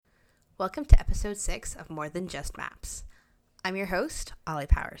Welcome to episode 6 of More Than Just Maps. I'm your host, Ollie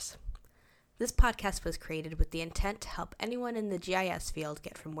Powers. This podcast was created with the intent to help anyone in the GIS field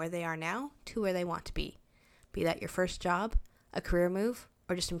get from where they are now to where they want to be that your first job, a career move,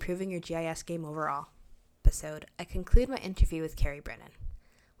 or just improving your GIS game overall. Episode, I conclude my interview with Carrie Brennan.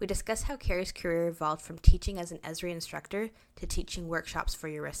 We discuss how Carrie's career evolved from teaching as an Esri instructor to teaching workshops for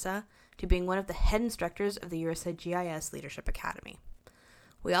ERISA to being one of the head instructors of the ERISA GIS Leadership Academy.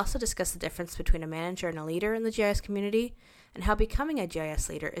 We also discuss the difference between a manager and a leader in the GIS community, and how becoming a GIS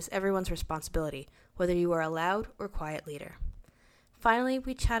leader is everyone's responsibility, whether you are a loud or quiet leader. Finally,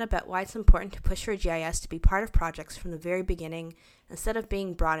 we chat about why it's important to push for GIS to be part of projects from the very beginning instead of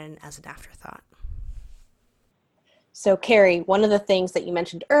being brought in as an afterthought. So Carrie, one of the things that you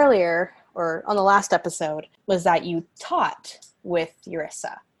mentioned earlier, or on the last episode, was that you taught with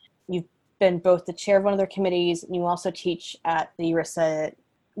ERISA. You've been both the chair of one of their committees, and you also teach at the ERISA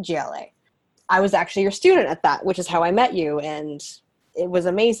GLA. I was actually your student at that, which is how I met you, and it was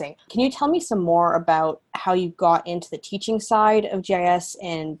amazing. Can you tell me some more about how you got into the teaching side of GIS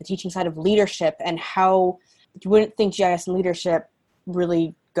and the teaching side of leadership, and how you wouldn't think GIS and leadership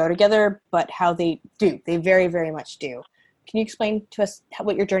really go together, but how they do. They very, very much do. Can you explain to us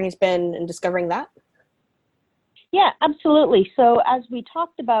what your journey's been in discovering that? Yeah, absolutely. So as we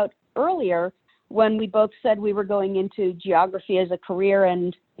talked about earlier, when we both said we were going into geography as a career,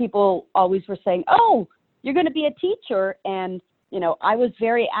 and people always were saying, oh, you're going to be a teacher. And, I was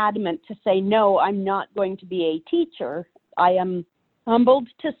very adamant to say, no, I'm not going to be a teacher. I am humbled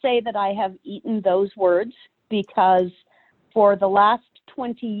to say that I have eaten those words, because for the last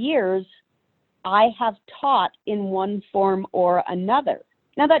 20 years, I have taught in one form or another.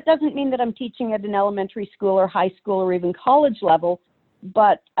 Now, that doesn't mean that I'm teaching at an elementary school or high school or even college level,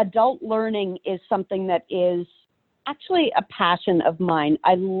 but adult learning is something that is actually a passion of mine.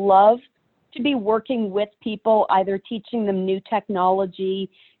 I love to be working with people, either teaching them new technology,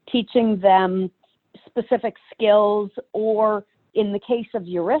 teaching them specific skills, or in the case of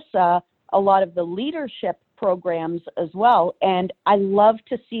ERISA, a lot of the leadership programs as well. And I love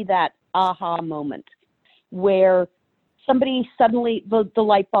to see that aha moment where somebody suddenly, the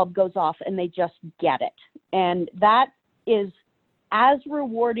light bulb goes off and they just get it. And that is as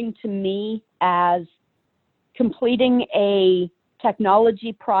rewarding to me as completing a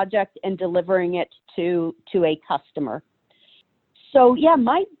technology project and delivering it to a customer. So yeah,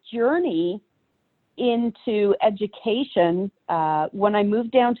 my journey into education, when I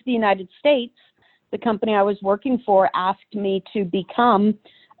moved down to the United States, the company I was working for asked me to become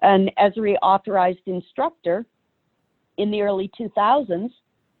an Esri authorized instructor in the early 2000s.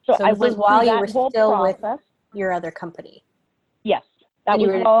 So I went while through you were that whole still process. with your other company. Yes, that was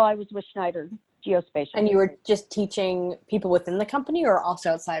while I was with Schneider Geospatial. And you were just teaching people within the company or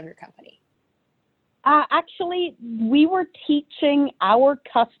also outside of your company? Actually, we were teaching our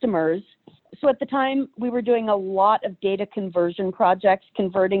customers. So at the time, we were doing a lot of data conversion projects,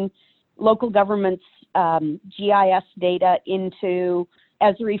 converting local government's GIS data into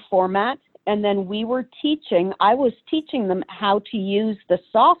Esri format. And then I was teaching them how to use the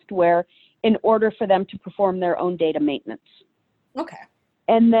software in order for them to perform their own data maintenance. Okay.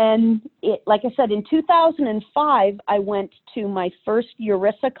 And then, like I said, in 2005, I went to my first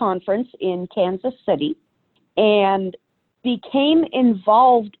ERISA conference in Kansas City and became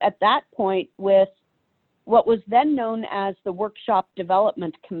involved at that point with what was then known as the Workshop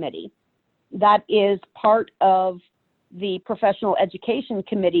Development Committee. That is part of the Professional Education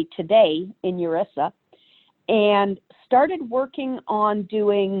Committee today in ERISA, and started working on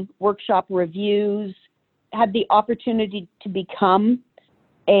doing workshop reviews, had the opportunity to become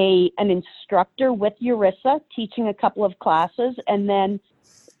an instructor with ERISA, teaching a couple of classes, and then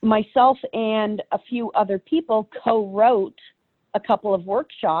myself and a few other people co-wrote a couple of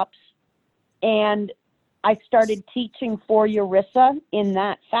workshops, and I started teaching for ERISA in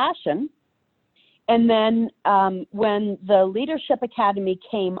that fashion. And then when the Leadership Academy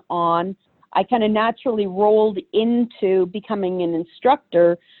came on, I kind of naturally rolled into becoming an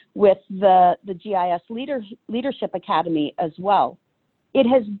instructor with the GIS Leadership Academy as well. It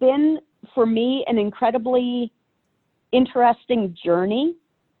has been, for me, an incredibly interesting journey,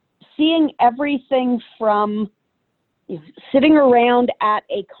 seeing everything from sitting around at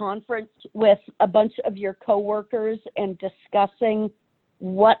a conference with a bunch of your coworkers and discussing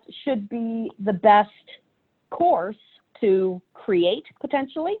what should be the best course to create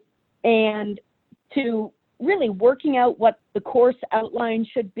potentially, and to really working out what the course outline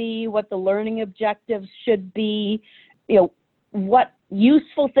should be, what the learning objectives should be, what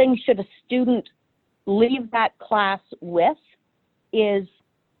useful things should a student leave that class with, is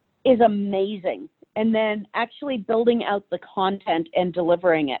is amazing. And then actually building out the content and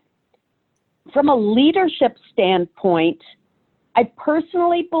delivering it. From a leadership standpoint, I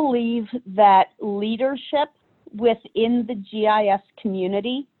personally believe that leadership within the GIS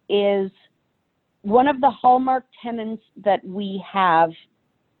community is one of the hallmark tenets that we have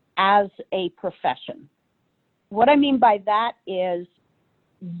as a profession. What I mean by that is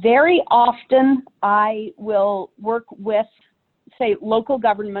very often I will work with, say, local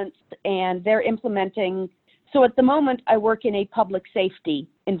governments, and they're implementing. So at the moment, I work in a public safety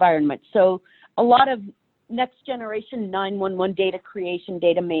environment. So a lot of next generation 911 data creation,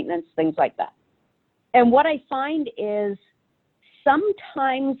 data maintenance, things like that. And what I find is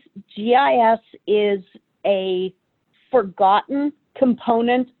sometimes GIS is a forgotten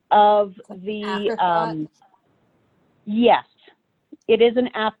component of the, yes, it is an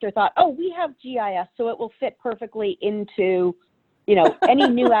afterthought. Oh, we have GIS, so it will fit perfectly into, any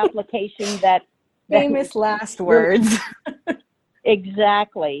new application that. Famous last words.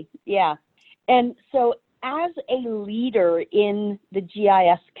 Exactly, yeah. And so as a leader in the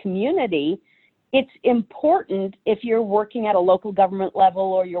GIS community, it's important if you're working at a local government level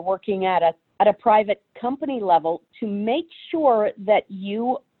or you're working at a private company level to make sure that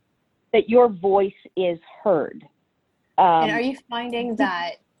your voice is heard. And are you finding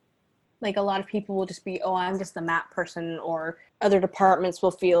that like a lot of people will just be, oh, I'm just the map person, or other departments will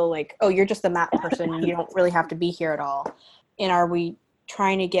feel like, oh, you're just the map person, you don't really have to be here at all? And are we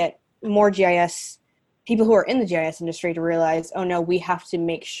trying to get more GIS people who are in the GIS industry to realize, oh no, we have to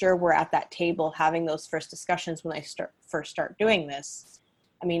make sure we're at that table having those first discussions when I first start doing this?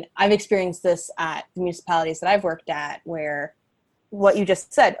 I mean, I've experienced this at the municipalities that I've worked at, where what you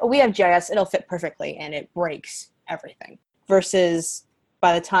just said, oh, we have GIS, it'll fit perfectly, and it breaks everything. Versus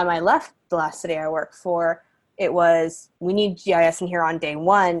by the time I left the last city I worked for, it was, we need GIS in here on day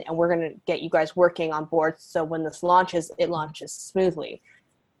one, and we're going to get you guys working on board so when this launches, it launches smoothly.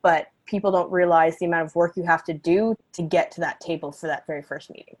 But people don't realize the amount of work you have to do to get to that table for that very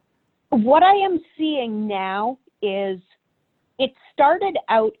first meeting. What I am seeing now is it started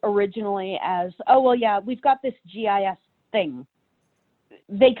out originally as, oh, well, yeah, we've got this GIS thing.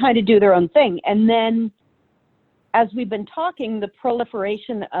 They kind of do their own thing. And then as we've been talking, the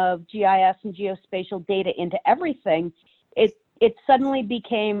proliferation of GIS and geospatial data into everything, it suddenly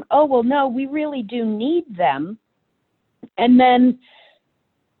became, oh, well, no, we really do need them. And then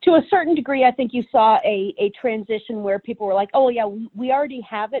to a certain degree, I think you saw a transition where people were like, oh, yeah, we already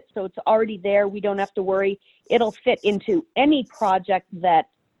have it, so it's already there. We don't have to worry. It'll fit into any project that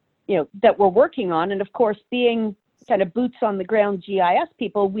we're working on. And of course, being kind of boots on the ground GIS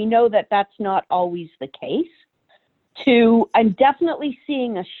people, we know that that's not always the case. I'm definitely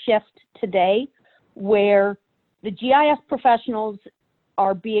seeing a shift today where the GIS professionals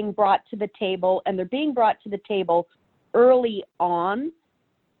are being brought to the table, and they're being brought to the table early on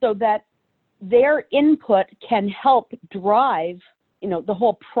so that their input can help drive, the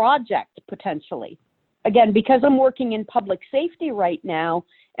whole project potentially. Again, because I'm working in public safety right now,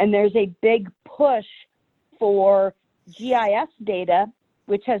 and there's a big push for GIS data,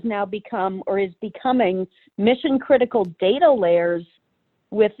 which has now become or is becoming mission critical data layers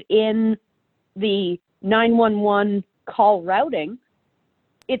within the 911 call routing.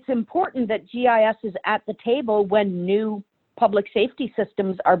 It's important that GIS is at the table when new public safety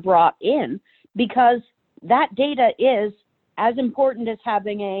systems are brought in, because that data is as important as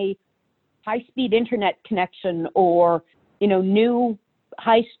having a high-speed internet connection or, new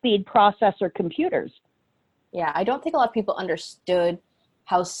high-speed processor computers. Yeah, I don't think a lot of people understood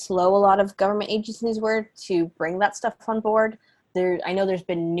how slow a lot of government agencies were to bring that stuff on board. I know there's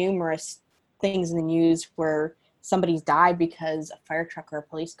been numerous things in the news where somebody's died because a fire truck or a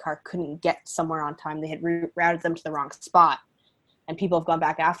police car couldn't get somewhere on time. They had routed them to the wrong spot. And people have gone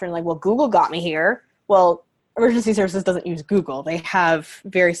back after and like, well, Google got me here. Well, emergency services doesn't use Google. They have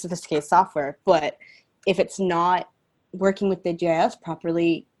very sophisticated software. But if it's not working with the GIS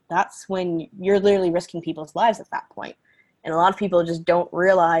properly, that's when you're literally risking people's lives at that point. And a lot of people just don't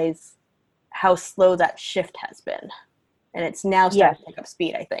realize how slow that shift has been. And it's now starting to pick up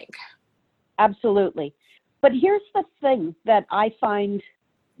speed, I think. Absolutely. But here's the thing that I find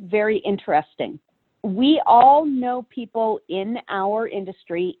very interesting. We all know people in our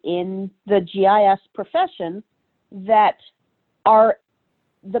industry, in the GIS profession, that are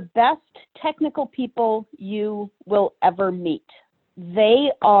the best technical people you will ever meet.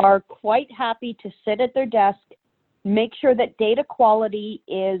 They are quite happy to sit at their desk, make sure that data quality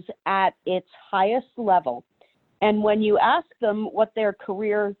is at its highest level. And when you ask them what their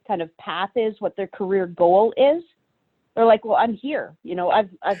career kind of path is, what their career goal is, They're like, well, I'm here.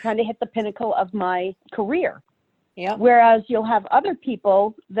 I've kind of hit the pinnacle of my career. Yep. Whereas you'll have other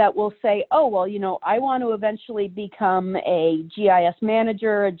people that will say, oh, well, I want to eventually become a GIS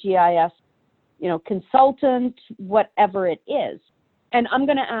manager, a GIS, consultant, whatever it is. And I'm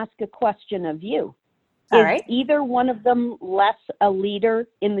going to ask a question of you. All Is right. either one of them less a leader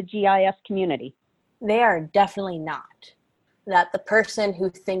in the GIS community? They are definitely not. That the person who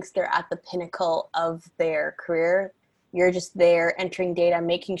thinks they're at the pinnacle of their career, you're just there entering data,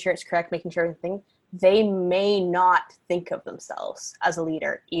 making sure it's correct, making sure everything, they may not think of themselves as a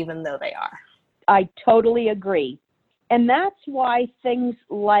leader, even though they are. I totally agree. And that's why things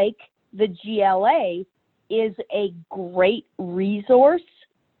like the GLA is a great resource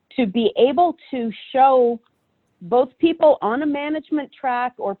to be able to show both people on a management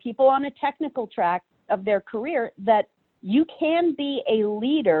track or people on a technical track of their career that you can be a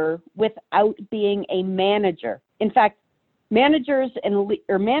leader without being a manager. In fact, management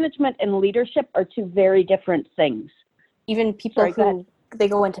and leadership are two very different things. Even people who they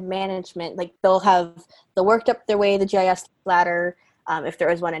go into management, like they'll worked up their way the GIS ladder, if there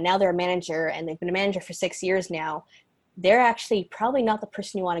is one, and now they're a manager and they've been a manager for 6 years now. They're actually probably not the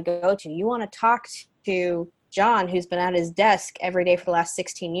person you want to go to. You want to talk to John, who's been at his desk every day for the last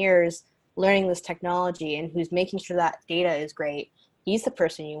 16 years, learning this technology and who's making sure that data is great. He's the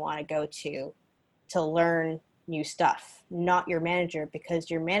person you want to go to learn new stuff, not your manager, because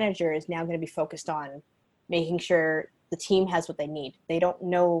your manager is now going to be focused on making sure the team has what they need. They don't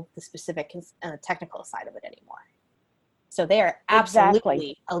know the specific technical side of it anymore. So they are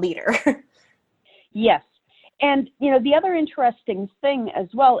absolutely a leader. Yes. And, the other interesting thing as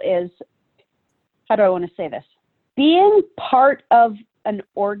well is, how do I want to say this? Being part of an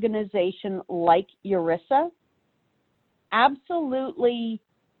organization like EURISA absolutely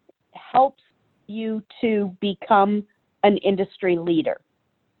helps you to become an industry leader.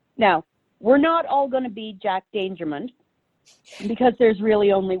 Now, we're not all going to be Jack Dangermond because there's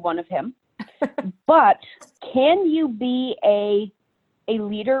really only one of him. But can you be a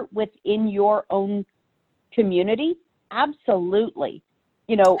leader within your own community? Absolutely.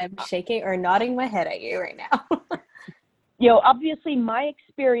 I'm shaking or nodding my head at you right now. Obviously my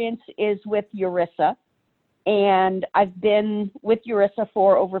experience is with EURISA, and I've been with EURISA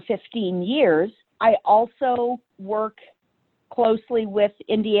for over 15 years. I also work closely with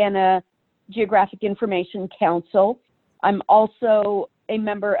Indiana Geographic Information Council. I'm also a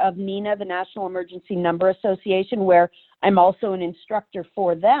member of NENA, the National Emergency Number Association, where I'm also an instructor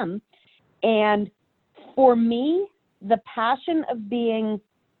for them. And for me, the passion of being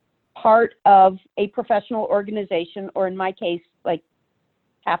part of a professional organization, or in my case, like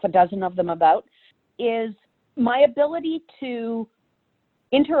half a dozen of them about, is my ability to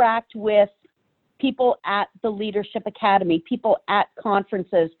interact with people at the Leadership Academy, people at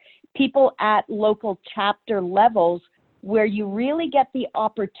conferences, people at local chapter levels, where you really get the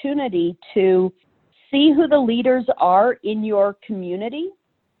opportunity to see who the leaders are in your community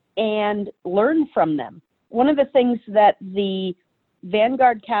and learn from them. One of the things that the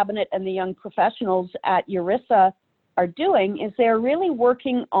Vanguard Cabinet and the young professionals at EURISA are doing is they're really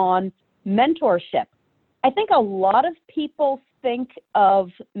working on mentorship. I think a lot of people think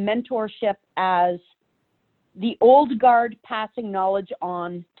of mentorship as the old guard passing knowledge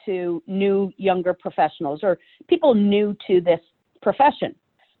on to new, younger professionals or people new to this profession.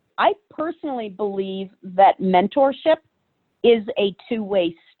 I personally believe that mentorship is a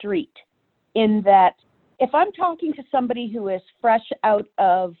two-way street, in that if I'm talking to somebody who is fresh out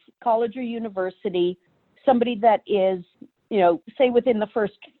of college or university, somebody that is, say within the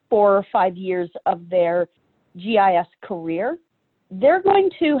first 4 or 5 years of their GIS career, they're going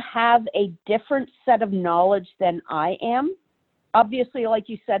to have a different set of knowledge than I am. Obviously, like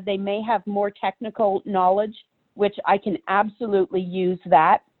you said, they may have more technical knowledge, which I can absolutely use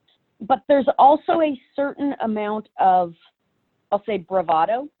that. But there's also a certain amount of, I'll say,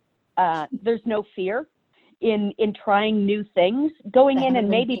 bravado. There's no fear in trying new things, going in and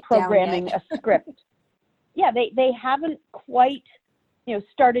maybe programming a script. Yeah, they haven't quite,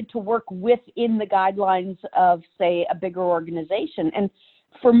 started to work within the guidelines of, say, a bigger organization. And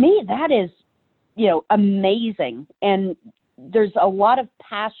for me, that is, amazing. And there's a lot of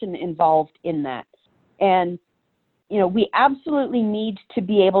passion involved in that. And, we absolutely need to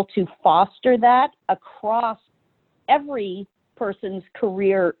be able to foster that across every person's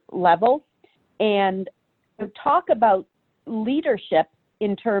career level, and talk about leadership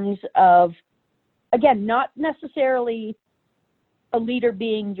in terms of, again, not necessarily a leader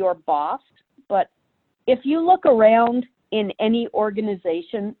being your boss, but if you look around in any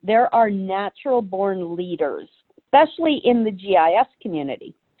organization, there are natural born leaders. especially in the GIS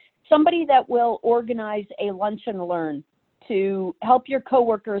community. Somebody that will organize a lunch and learn to help your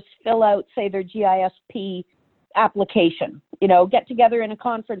coworkers fill out, say, their GISP application. You know, get together in a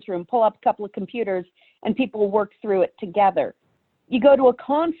conference room, pull up a couple of computers, and people work through it together. You go to a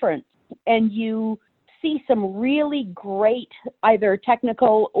conference and you see some really great either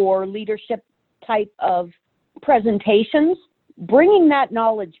technical or leadership type of presentations, bringing that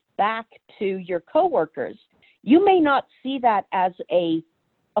knowledge back to your coworkers. You may not see that as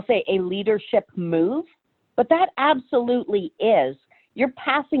I'll say a leadership move, but that absolutely is. You're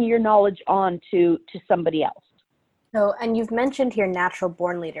passing your knowledge on to somebody else. So, and you've mentioned here natural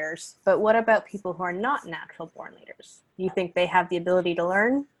born leaders, but what about people who are not natural born leaders? Do you think they have the ability to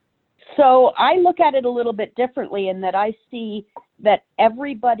learn? So I look at it a little bit differently in that I see that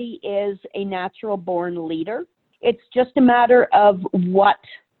everybody is a natural born leader. It's just a matter of where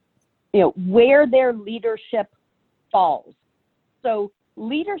their leadership falls. So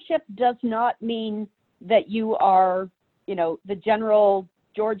leadership does not mean that you are, the General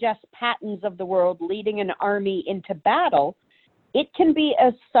George S. Pattons of the world leading an army into battle. It can be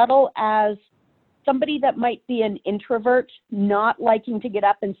as subtle as somebody that might be an introvert, not liking to get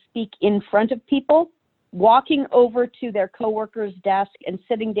up and speak in front of people, walking over to their coworker's desk and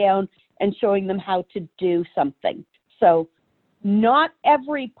sitting down and showing them how to do something. So not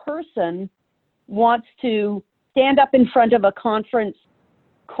every person wants to stand up in front of a conference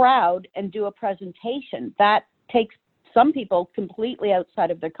crowd and do a presentation. That takes some people completely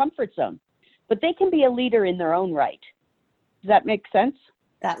outside of their comfort zone, but they can be a leader in their own right. Does that make sense?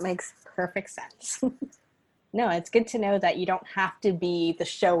 That makes perfect sense. No, it's good to know that you don't have to be the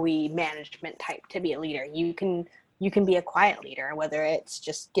showy management type to be a leader. You can be a quiet leader, whether it's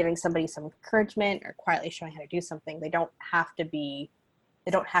just giving somebody some encouragement or quietly showing how to do something. They don't have to be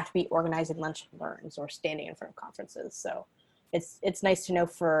organizing lunch and learns or standing in front of conferences. So it's nice to know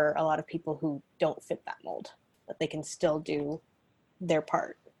for a lot of people who don't fit that mold, that they can still do their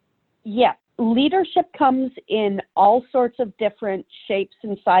part. Yeah, leadership comes in all sorts of different shapes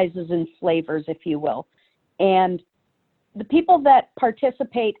and sizes and flavors, if you will. And the people that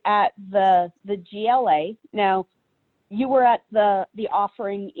participate at the GLA, now you were at the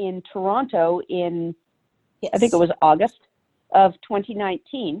offering in Toronto in, yes, I think it was August of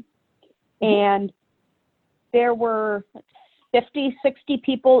 2019. Mm-hmm. And there were 50, 60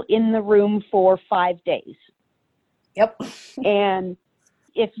 people in the room for 5 days. Yep. And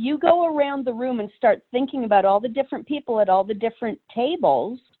if you go around the room and start thinking about all the different people at all the different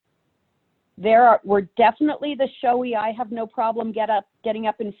tables, were definitely the showy, I have no problem getting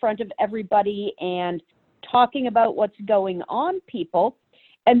up in front of everybody and talking about what's going on people.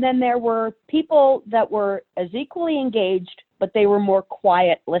 And then there were people that were as equally engaged, but they were more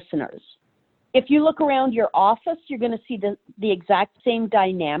quiet listeners. If you look around your office, you're going to see the exact same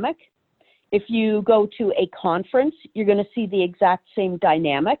dynamic. If you go to a conference, you're going to see the exact same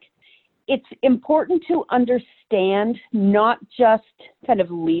dynamic. It's important to understand not just kind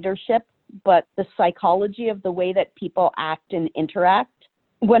of leadership, but the psychology of the way that people act and interact.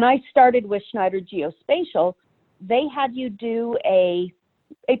 When I started with Schneider Geospatial, they had you do a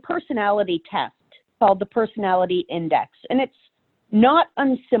personality test called the Personality Index. And it's not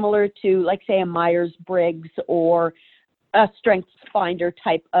unsimilar to, like, say, a Myers-Briggs or a StrengthsFinder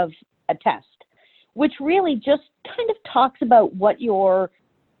type of a test, which really just kind of talks about what your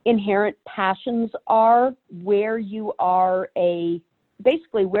inherent passions are, where you are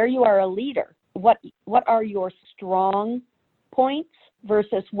basically where you are a leader, what are your strong points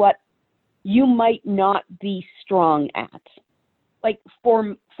versus what you might not be strong at. Like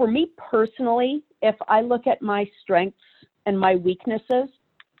for me personally, if I look at my strengths and my weaknesses,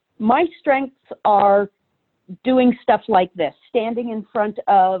 my strengths are doing stuff like this, standing in front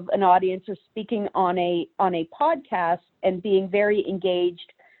of an audience or speaking on a podcast and being very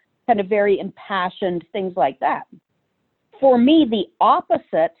engaged, kind of very impassioned, things like that. For me, the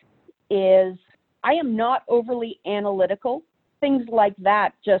opposite is I am not overly analytical. Things like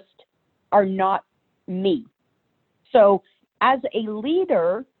that just are not me. So as a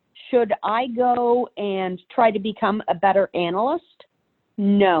leader, should I go and try to become a better analyst?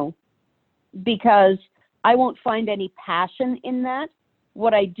 No, because I won't find any passion in that.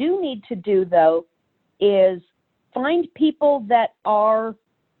 What I do need to do, though, is find people that are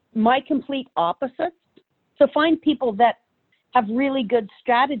my complete opposites. So find people that have really good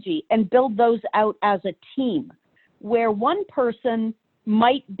strategy and build those out as a team, where one person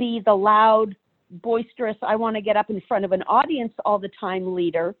might be the loud, boisterous, I want to get up in front of an audience all the time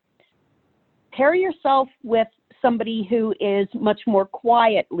leader. Pair yourself with somebody who is much more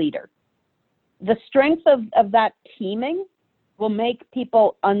quiet leader. the strength of that teaming will make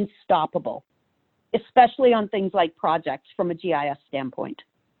people unstoppable, especially on things like projects from a GIS standpoint.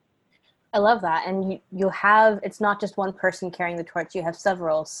 I love that. And you have, it's not just one person carrying the torch, you have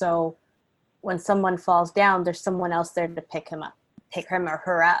several. So when someone falls down, there's someone else there to pick him or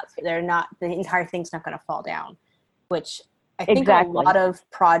her up. The entire thing's not going to fall down, which I think Exactly. a lot of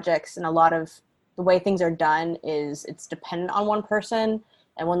projects and a lot of the way things are done is it's dependent on one person.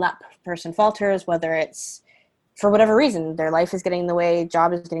 And when that person falters, whether it's for whatever reason, their life is getting in the way,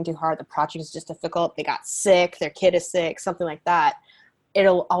 job is getting too hard, the project is just difficult, they got sick, their kid is sick, something like that,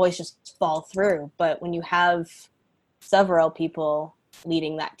 it'll always just fall through. But when you have several people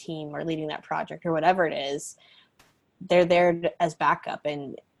leading that team or leading that project or whatever it is, they're there as backup,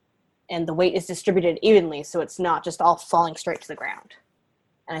 and the weight is distributed evenly, so it's not just all falling straight to the ground.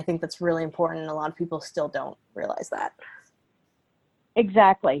 And I think that's really important, and a lot of people still don't realize that.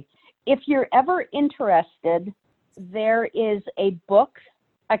 Exactly. If you're ever interested, there is a book,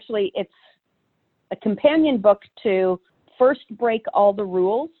 actually it's a companion book to First Break All the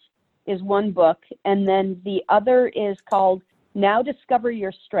Rules is one book, and then the other is called Now Discover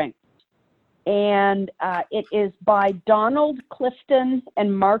Your Strengths. And it is by Donald Clifton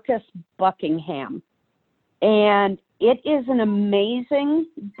and Marcus Buckingham. And it is an amazing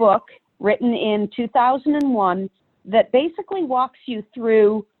book written in 2001 that basically walks you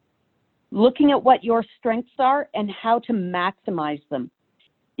through looking at what your strengths are and how to maximize them.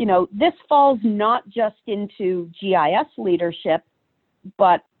 You know, this falls not just into GIS leadership,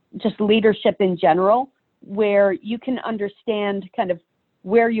 but just leadership in general, where you can understand kind of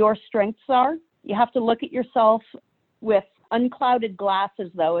where your strengths are. You have to look at yourself with unclouded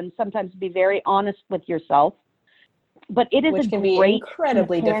glasses, though, and sometimes be very honest with yourself. But it is Which can be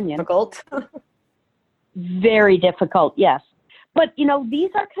incredibly difficult. Very difficult, yes. But, you know, these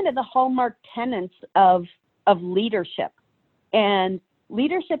are kind of the hallmark tenets of leadership. And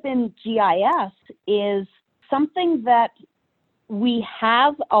leadership in GIS is something that we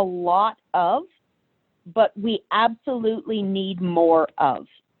have a lot of, but we absolutely need more of.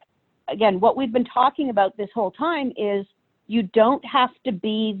 Again, what we've been talking about this whole time is you don't have to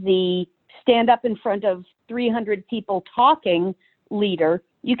be the stand up in front of 300 people talking leader.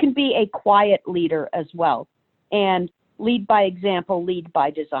 You can be a quiet leader as well, and lead by example, lead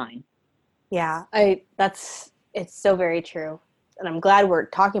by design. Yeah, it's so very true. And I'm glad we're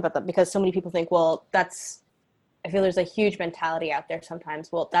talking about that, because so many people think, well, I feel there's a huge mentality out there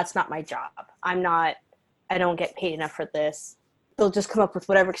sometimes, well, that's not my job. I don't get paid enough for this. They'll just come up with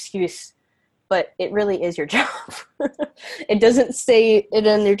whatever excuse, but it really is your job. It doesn't say it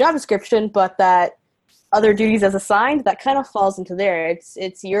in your job description, but that other duties as assigned, that kind of falls into there.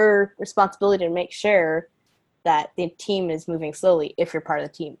 It's your responsibility to make sure that the team is moving slowly if you're part of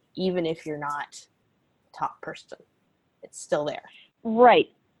the team, even if you're not top person. It's still there. Right.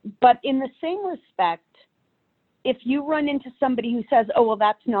 But in the same respect, if you run into somebody who says, oh, well,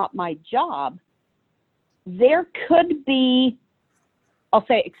 that's not my job, there could be, I'll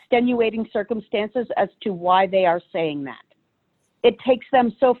say, extenuating circumstances as to why they are saying that. It takes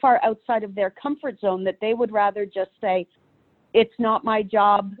them so far outside of their comfort zone that they would rather just say, it's not my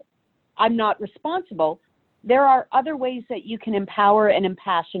job, I'm not responsible. There are other ways that you can empower and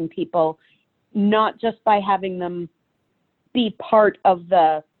impassion people, not just by having them be part of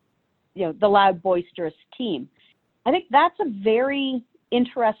the loud, boisterous team. I think that's a very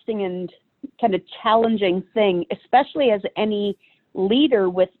interesting and kind of challenging thing, especially as any leader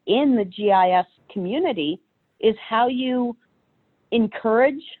within the GIS community, is how you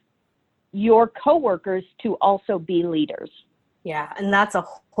encourage your coworkers to also be leaders. Yeah, and that's a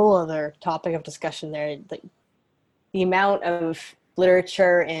whole other topic of discussion there. The amount of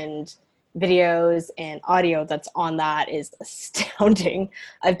literature and videos and audio that's on that is astounding.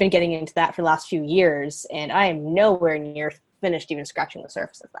 I've been getting into that for the last few years, and I am nowhere near finished even scratching the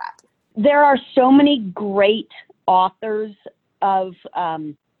surface of that. There are so many great authors of,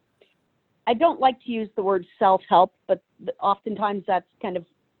 I don't like to use the word self-help, but oftentimes that's kind of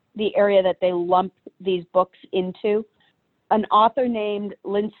the area that they lump these books into. An author named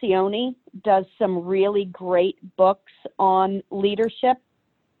Lencioni does some really great books on leadership.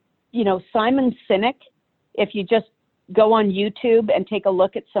 You know, Simon Sinek, if you just go on YouTube and take a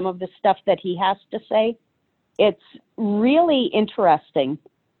look at some of the stuff that he has to say, it's really interesting.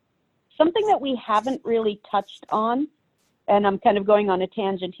 Something that we haven't really touched on, and I'm kind of going on a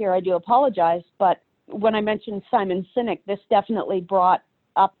tangent here, I do apologize, but when I mentioned Simon Sinek, this definitely brought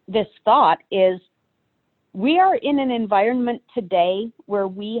up this thought, is we are in an environment today where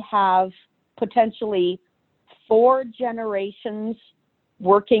we have potentially 4 generations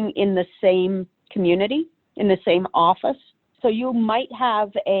working in the same community, in the same office. So you might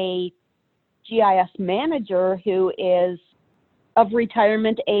have a GIS manager who is of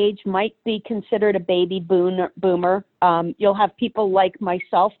retirement age, might be considered a baby boomer. You'll have people like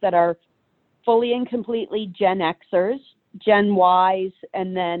myself that are fully and completely Gen Xers, Gen Ys,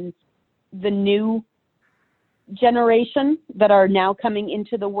 and then the new generation that are now coming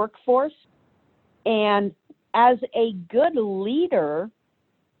into the workforce. And as a good leader,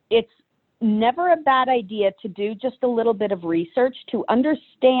 it's never a bad idea to do just a little bit of research to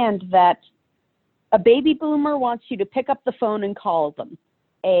understand that a baby boomer wants you to pick up the phone and call them.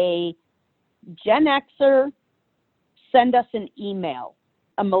 A Gen Xer, send us an email.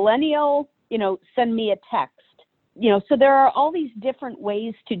 A millennial, send me a text. So there are all these different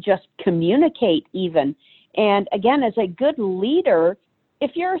ways to just communicate even. And again, as a good leader,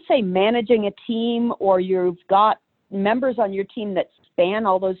 if you're, say, managing a team or you've got members on your team that span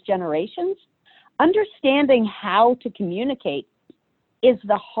all those generations, understanding how to communicate is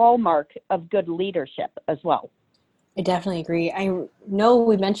the hallmark of good leadership as well. I definitely agree. I know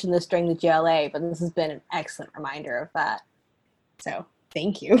we mentioned this during the GLA, but this has been an excellent reminder of that. So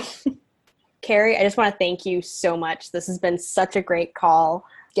thank you. Carrie, I just want to thank you so much. This has been such a great call.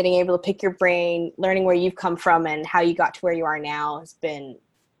 Getting able to pick your brain, learning where you've come from and how you got to where you are now has been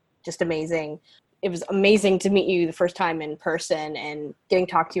just amazing. It was amazing to meet you the first time in person, and getting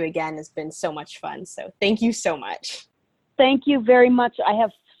to talk to you again has been so much fun. So thank you so much. Thank you very much. I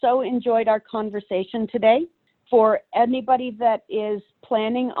have so enjoyed our conversation today. For anybody that is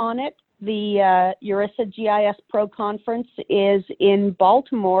planning on it, the ERISA GIS Pro Conference is in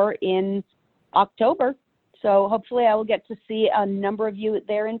Baltimore in October. So hopefully I will get to see a number of you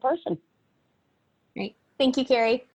there in person. Great. Thank you, Carrie.